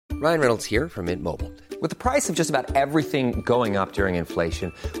Ryan Reynolds here from Mint Mobile. With the price of just about everything going up during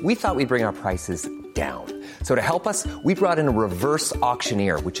inflation, we thought we'd bring our prices down. So to help us, we brought in a reverse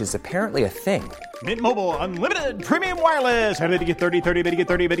auctioneer, which is apparently a thing. Mint Mobile Unlimited Premium Wireless. How to get 30, 30, bit to get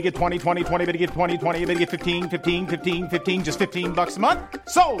 30, bit to get 20, 20, 20, bit to get 20, 20, bit to get 15, 15, 15, 15, just $15 a month?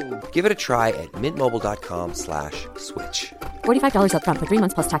 Sold! Give it a try at mintmobile.com/switch. $45 up front for 3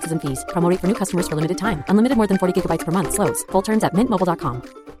 months plus taxes and fees. Promo rate for new customers for limited time. Unlimited more than 40 gigabytes per month. Slows full terms at mintmobile.com.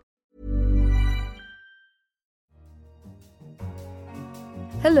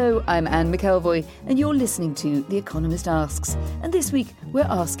 Hello, I'm Anne McElvoy, and you're listening to The Economist Asks. And this week, we're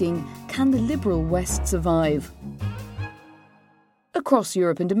asking, can the liberal West survive? Across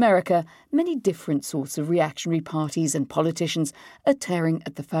Europe and America, many different sorts of reactionary parties and politicians are tearing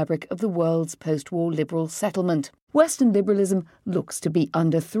at the fabric of the world's post-war liberal settlement. Western liberalism looks to be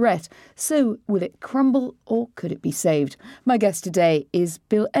under threat. So will it crumble or could it be saved? My guest today is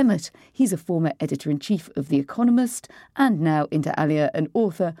Bill Emmott. He's a former editor-in-chief of The Economist and now inter alia an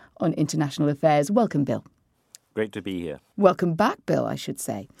author on international affairs. Welcome, Bill. Great to be here. Welcome back, Bill, I should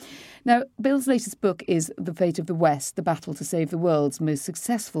say. Now, Bill's latest book is The Fate of the West, the battle to save the world's most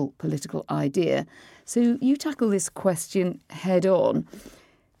successful political idea. So you tackle this question head on.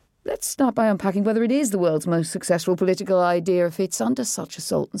 Let's start by unpacking whether it is the world's most successful political idea if it's under such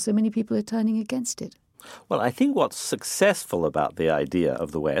assault and so many people are turning against it. Well, I think what's successful about the idea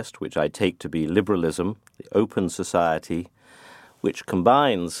of the West, which I take to be liberalism, the open society, which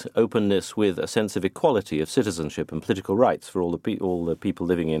combines openness with a sense of equality of citizenship and political rights for all the people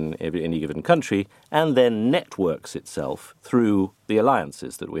living in any given country, and then networks itself through the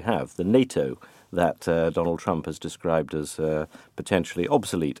alliances that we have, the NATO that Donald Trump has described as potentially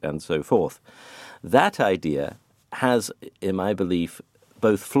obsolete and so forth. That idea has, in my belief,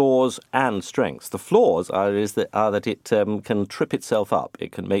 both flaws and strengths. The flaws are that it can trip itself up.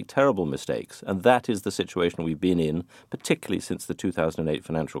 It can make terrible mistakes. And that is the situation we've been in, particularly since the 2008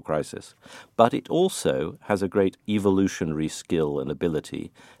 financial crisis. But it also has a great evolutionary skill and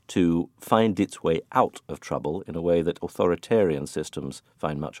ability to find its way out of trouble in a way that authoritarian systems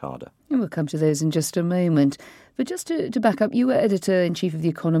find much harder. And we'll come to those in just a moment. But just to back up, you were editor-in-chief of The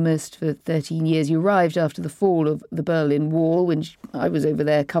Economist for 13 years. You arrived after the fall of the Berlin Wall, when I was over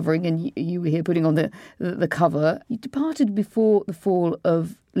there covering, and you were here putting on the cover. You departed before the fall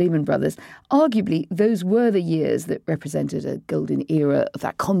of Lehman Brothers. Arguably, those were the years that represented a golden era of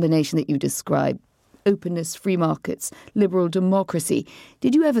that combination that you described. Openness, free markets, liberal democracy.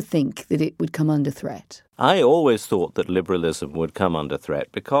 Did you ever think that it would come under threat? I always thought that liberalism would come under threat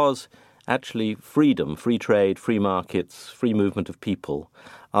because actually freedom, free trade, free markets, free movement of people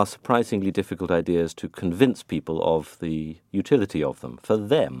are surprisingly difficult ideas to convince people of the utility of them for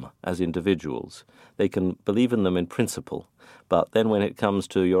them as individuals. They can believe in them in principle, but then when it comes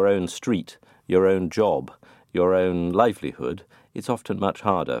to your own street, your own job, your own livelihood, it's often much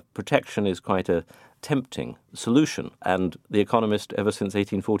harder. Protection is quite a tempting solution, and The Economist ever since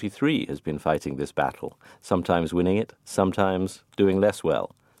 1843 has been fighting this battle, sometimes winning it, sometimes doing less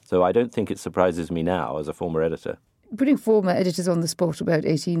well. So I don't think it surprises me now as a former editor. Putting former editors on the spot about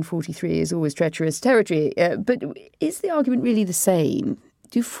 1843 is always treacherous territory, but is the argument really the same?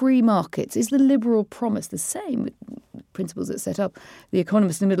 Do free markets, is the liberal promise the same with principles that set up The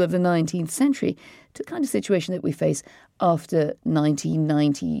Economist in the middle of the 19th century to the kind of situation that we face after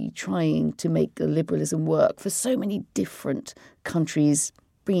 1990, trying to make the liberalism work for so many different countries,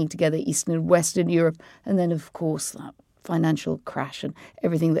 bringing together Eastern and Western Europe, and then, of course, that financial crash and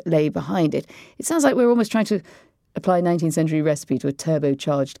everything that lay behind it. It sounds like we're almost trying to apply a 19th century recipe to a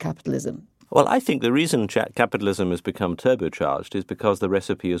turbocharged capitalism. Well, I think the reason capitalism has become turbocharged is because the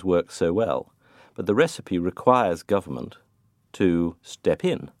recipe has worked so well. But the recipe requires government to step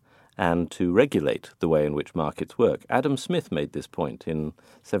in and to regulate the way in which markets work. Adam Smith made this point in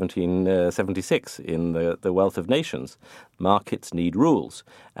 1776 in The Wealth of Nations. Markets need rules.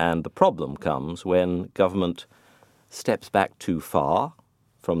 And the problem comes when government steps back too far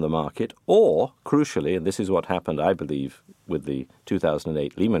from the market, or, crucially, and this is what happened, I believe, with the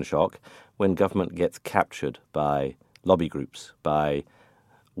 2008 Lehman shock, when government gets captured by lobby groups, by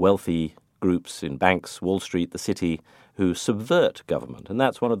wealthy groups in banks, Wall Street, the city, who subvert government. And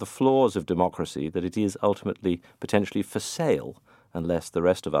that's one of the flaws of democracy, that it is ultimately potentially for sale unless the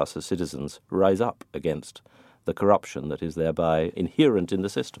rest of us as citizens rise up against the corruption that is thereby inherent in the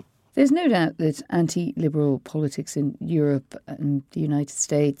system. There's no doubt that anti-liberal politics in Europe and the United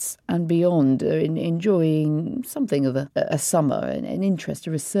States and beyond are enjoying something of a summer, an interest,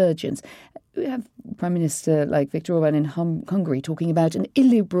 a resurgence. We have Prime Minister like Viktor Orban in Hungary talking about an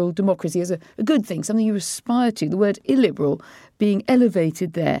illiberal democracy as a good thing, something you aspire to, the word illiberal being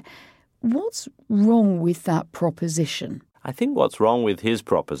elevated there. What's wrong with that proposition? I think what's wrong with his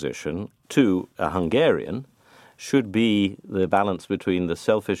proposition to a Hungarian should be the balance between the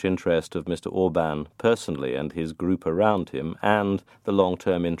selfish interest of Mr. Orban personally and his group around him and the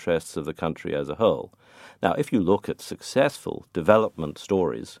long-term interests of the country as a whole. Now, if you look at successful development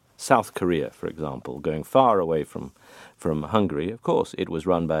stories, South Korea, for example, going far away from Hungary, of course, it was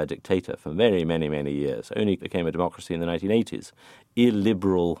run by a dictator for many, many, many years, only became a democracy in the 1980s.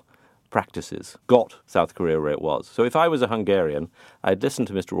 Illiberal practices got South Korea where it was. So if I was a Hungarian, I'd listen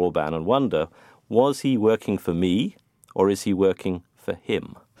to Mr. Orban and wonder, was he working for me or is he working for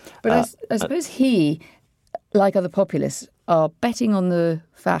him? But I suppose he, like other populists, are betting on the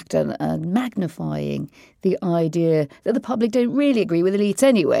fact and magnifying the idea that the public don't really agree with elites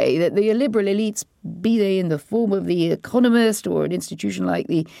anyway, that the illiberal elites, be they in the form of the Economist or an institution like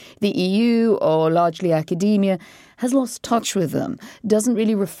the EU or largely academia, has lost touch with them, doesn't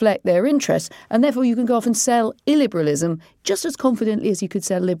really reflect their interests, and therefore you can go off and sell illiberalism just as confidently as you could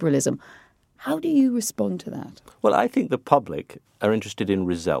sell liberalism. How do you respond to that? Well, I think the public are interested in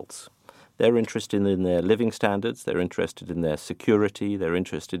results. They're interested in their living standards, they're interested in their security, they're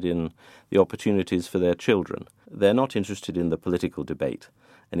interested in the opportunities for their children. They're not interested in the political debate.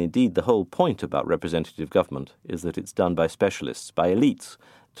 And indeed, the whole point about representative government is that it's done by specialists, by elites,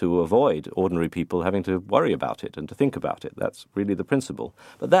 to avoid ordinary people having to worry about it and to think about it. That's really the principle.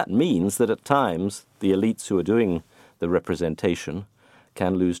 But that means that at times the elites who are doing the representation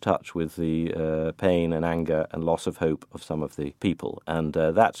can lose touch with the pain and anger and loss of hope of some of the people. And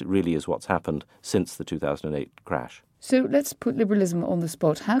that really is what's happened since the 2008 crash. So let's put liberalism on the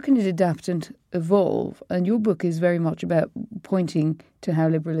spot. How can it adapt and evolve? And your book is very much about pointing to how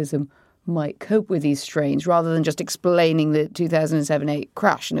liberalism might cope with these strains rather than just explaining the 2007-8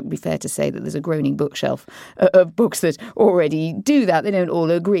 crash. And it would be fair to say that there's a groaning bookshelf of books that already do that. They don't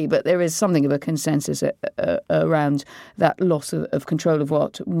all agree, but there is something of a consensus around that loss of control of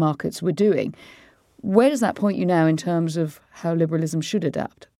what markets were doing. Where does that point you now in terms of how liberalism should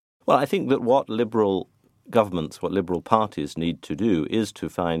adapt? Well, I think that what liberal governments, what liberal parties need to do is to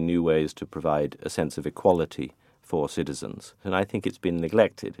find new ways to provide a sense of equality for citizens. And I think it's been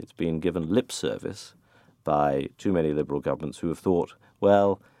neglected. It's been given lip service by too many liberal governments who have thought,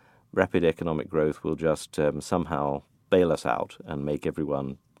 well, rapid economic growth will just somehow bail us out and make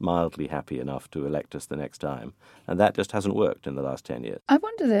everyone mildly happy enough to elect us the next time. And that just hasn't worked in the last 10 years. I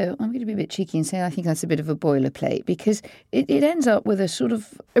wonder, though, I'm going to be a bit cheeky and say I think that's a bit of a boilerplate because it ends up with a sort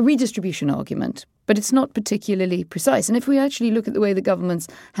of a redistribution argument, but it's not particularly precise. And if we actually look at the way the governments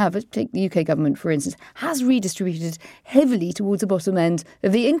have, take the UK government, for instance, has redistributed heavily towards the bottom end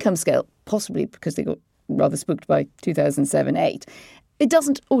of the income scale, possibly because they got rather spooked by 2007-8, it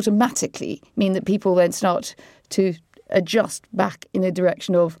doesn't automatically mean that people then start to adjust back in a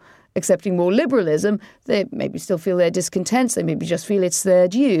direction of accepting more liberalism. They maybe still feel their discontents. They maybe just feel it's their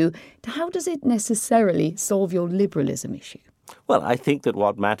due. How does it necessarily solve your liberalism issue? Well, I think that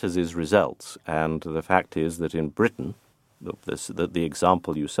what matters is results. And the fact is that in Britain, the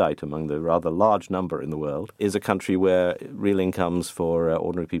example you cite among the rather large number in the world, is a country where real incomes for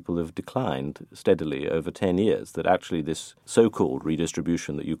ordinary people have declined steadily over 10 years, that actually this so-called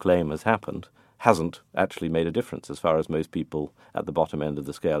redistribution that you claim has happened hasn't actually made a difference as far as most people at the bottom end of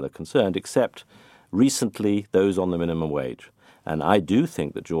the scale are concerned, except recently those on the minimum wage. And I do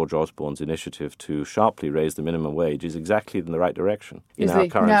think that George Osborne's initiative to sharply raise the minimum wage is exactly in the right direction. In our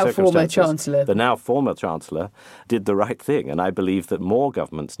current circumstances, the now former Chancellor did the right thing, and I believe that more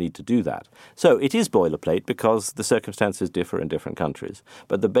governments need to do that. So it is boilerplate because the circumstances differ in different countries.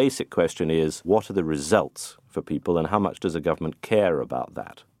 But the basic question is, what are the results for people and how much does a government care about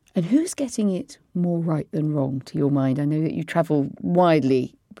that? And who's getting it more right than wrong, to your mind? I know that you travel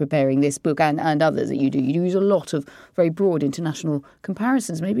widely preparing this book and others that you do. You use a lot of very broad international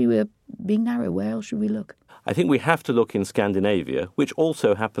comparisons. Maybe we're being narrow. Where else should we look? I think we have to look in Scandinavia, which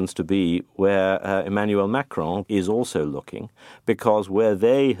also happens to be where Emmanuel Macron is also looking, because where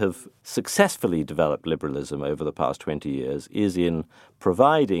they have successfully developed liberalism over the past 20 years is in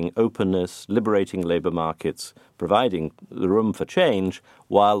providing openness, liberating labour markets, providing the room for change,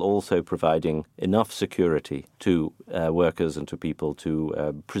 while also providing enough security to workers and to people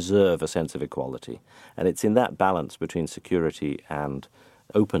to preserve a sense of equality. And it's in that balance between security and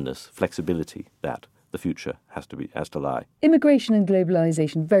openness, flexibility, that the future has to lie. Immigration and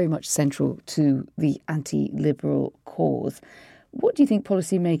globalisation very much central to the anti-liberal cause. What do you think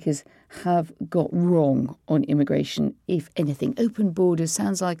policymakers have got wrong on immigration, if anything? Open borders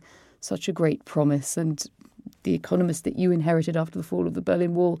sounds like such a great promise, and the Economist that you inherited after the fall of the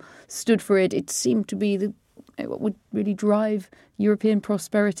Berlin Wall stood for it. It seemed to be what would really drive European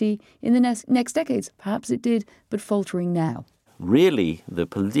prosperity in the next decades. Perhaps it did, but faltering now. Really, the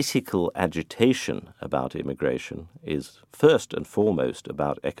political agitation about immigration is first and foremost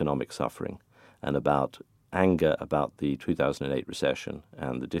about economic suffering and about anger about the 2008 recession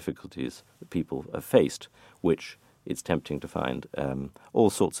and the difficulties that people have faced, which it's tempting to find all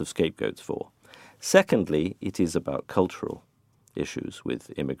sorts of scapegoats for. Secondly, it is about cultural issues with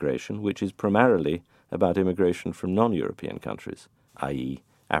immigration, which is primarily about immigration from non-European countries, i.e.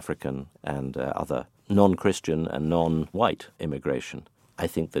 African and other non-Christian and non-white immigration. I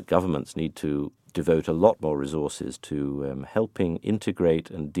think that governments need to devote a lot more resources to helping integrate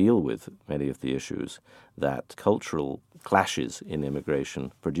and deal with many of the issues that cultural clashes in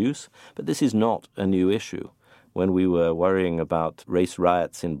immigration produce. But this is not a new issue. When we were worrying about race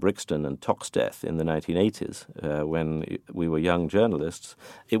riots in Brixton and Toxteth in the 1980s, when we were young journalists,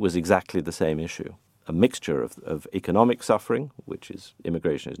 it was exactly the same issue. A mixture of economic suffering, which is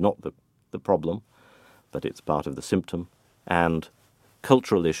immigration is not the problem, but it's part of the symptom, and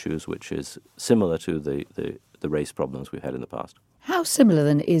cultural issues, which is similar to the race problems we've had in the past. How similar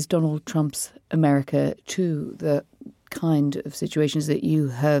then is Donald Trump's America to the kind of situations that you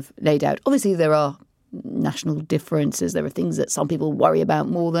have laid out? Obviously, there are national differences. There are things that some people worry about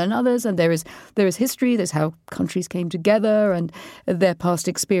more than others, and there is history. There's how countries came together and their past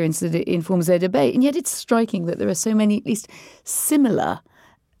experience that it informs their debate. And yet it's striking that there are so many, at least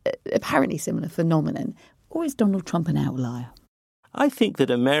apparently similar phenomenon. Or is Donald Trump an outlier? I think that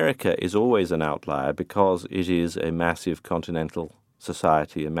America is always an outlier because it is a massive continental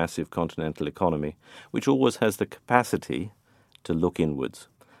society, a massive continental economy, which always has the capacity to look inwards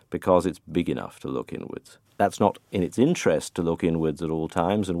because it's big enough to look inwards. That's not in its interest to look inwards at all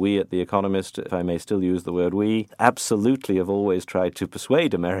times, and we at The Economist, if I may still use the word we, absolutely have always tried to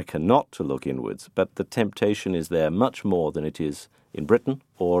persuade America not to look inwards, but the temptation is there much more than it is in Britain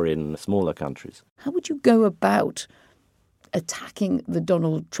or in smaller countries. How would you go about attacking the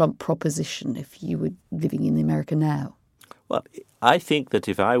Donald Trump proposition if you were living in America now? Well, I think that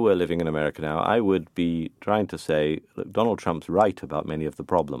if I were living in America now, I would be trying to say, look, Donald Trump's right about many of the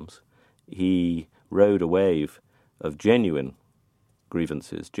problems. He rode a wave of genuine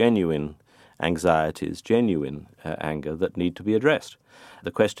grievances, genuine anxieties, genuine anger that need to be addressed.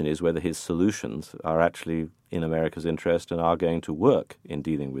 The question is whether his solutions are actually in America's interest and are going to work in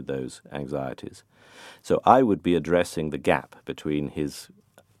dealing with those anxieties. So I would be addressing the gap between his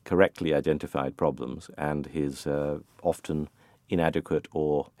correctly identified problems and his often inadequate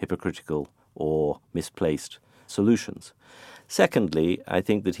or hypocritical or misplaced solutions. Secondly, I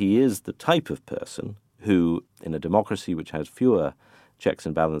think that he is the type of person who, in a democracy which has fewer checks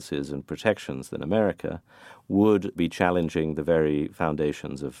and balances and protections than America, would be challenging the very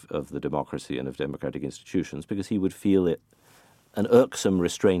foundations of the democracy and of democratic institutions because he would feel it an irksome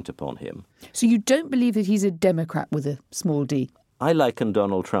restraint upon him. So you don't believe that he's a Democrat with a small d? I liken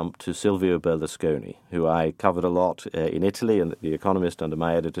Donald Trump to Silvio Berlusconi, who I covered a lot in Italy and The Economist under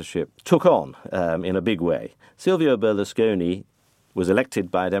my editorship took on in a big way. Silvio Berlusconi was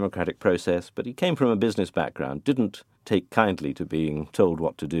elected by a democratic process, but he came from a business background, didn't take kindly to being told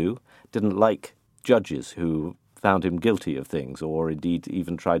what to do, didn't like judges who found him guilty of things or indeed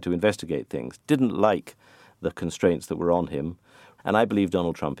even tried to investigate things, didn't like the constraints that were on him. And I believe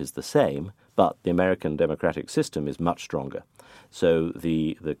Donald Trump is the same, but the American democratic system is much stronger. So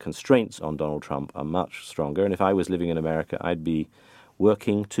the constraints on Donald Trump are much stronger. And if I was living in America, I'd be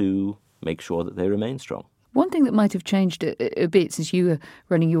working to make sure that they remain strong. One thing that might have changed a bit since you were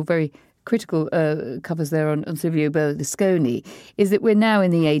running your very critical covers there on Silvio Berlusconi is that we're now in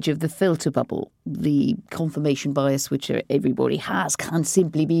the age of the filter bubble. The confirmation bias, which everybody has, can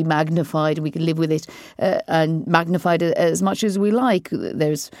simply be magnified, and we can live with it and magnified as much as we like.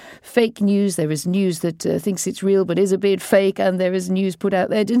 There's fake news, there is news that thinks it's real but is a bit fake, and there is news put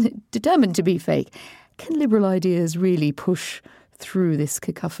out there determined to be fake. Can liberal ideas really push through this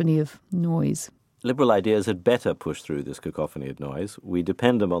cacophony of noise? Liberal ideas had better push through this cacophony of noise. We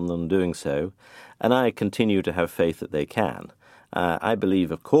depend on them doing so, and I continue to have faith that they can. I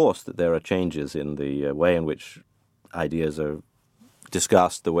believe, of course, that there are changes in the way in which ideas are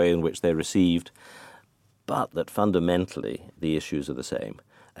discussed, the way in which they're received, but that fundamentally the issues are the same.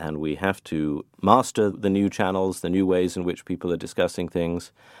 And we have to master the new channels, the new ways in which people are discussing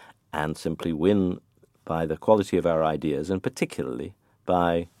things, and simply win by the quality of our ideas, and particularly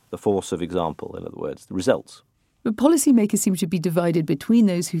by the force of example, in other words, the results. But policymakers seem to be divided between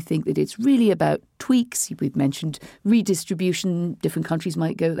those who think that it's really about tweaks. We've mentioned redistribution. Different countries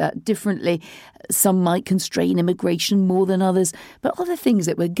might go that differently. Some might constrain immigration more than others. But other things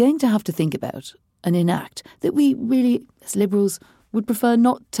that we're going to have to think about and enact that we really, as Liberals, would prefer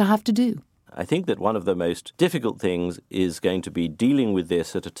not to have to do. I think that one of the most difficult things is going to be dealing with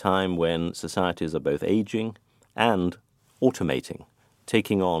this at a time when societies are both aging and automating,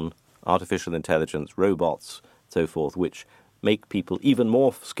 taking on artificial intelligence, robots, so forth, which make people even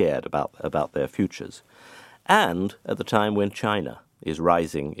more scared about their futures. And at the time when China is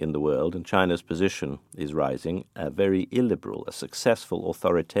rising in the world, and China's position is rising, a very illiberal, a successful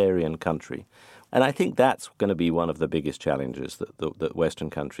authoritarian country. And I think that's going to be one of the biggest challenges that Western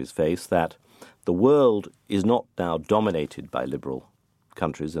countries face, that the world is not now dominated by liberal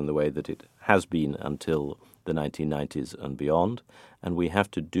countries in the way that it has been until the 1990s and beyond, and we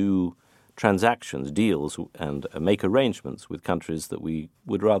have to do transactions, deals, and make arrangements with countries that we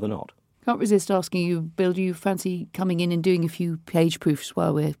would rather not. Can't resist asking you, Bill, do you fancy coming in and doing a few page proofs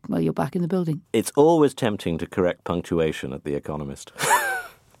while you're back in the building? It's always tempting to correct punctuation at The Economist.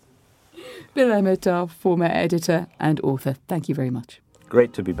 Bill Emmett, our former editor and author, thank you very much.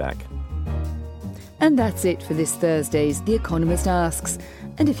 Great to be back. And that's it for this Thursday's The Economist Asks.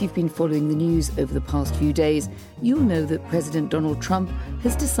 And if you've been following the news over the past few days, you'll know that President Donald Trump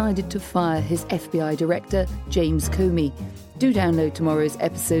has decided to fire his FBI director, James Comey. Do download tomorrow's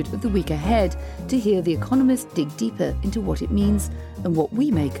episode of The Week Ahead to hear The Economist dig deeper into what it means and what we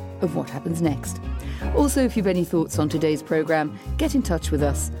make of what happens next. Also, if you've any thoughts on today's programme, get in touch with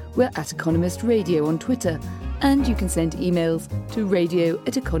us. We're at Economist Radio on Twitter, and you can send emails to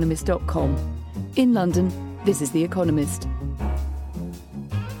radio@economist.com. In London, this is The Economist.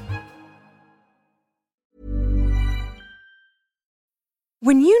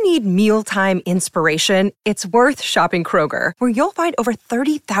 When you need mealtime inspiration, it's worth shopping Kroger, where you'll find over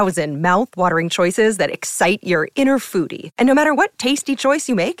 30,000 mouth-watering choices that excite your inner foodie. And no matter what tasty choice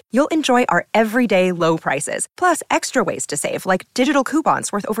you make, you'll enjoy our everyday low prices, plus extra ways to save, like digital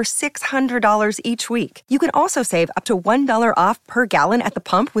coupons worth over $600 each week. You can also save up to $1 off per gallon at the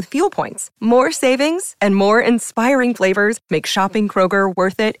pump with fuel points. More savings and more inspiring flavors make shopping Kroger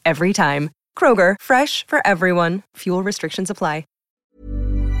worth it every time. Kroger, fresh for everyone. Fuel restrictions apply.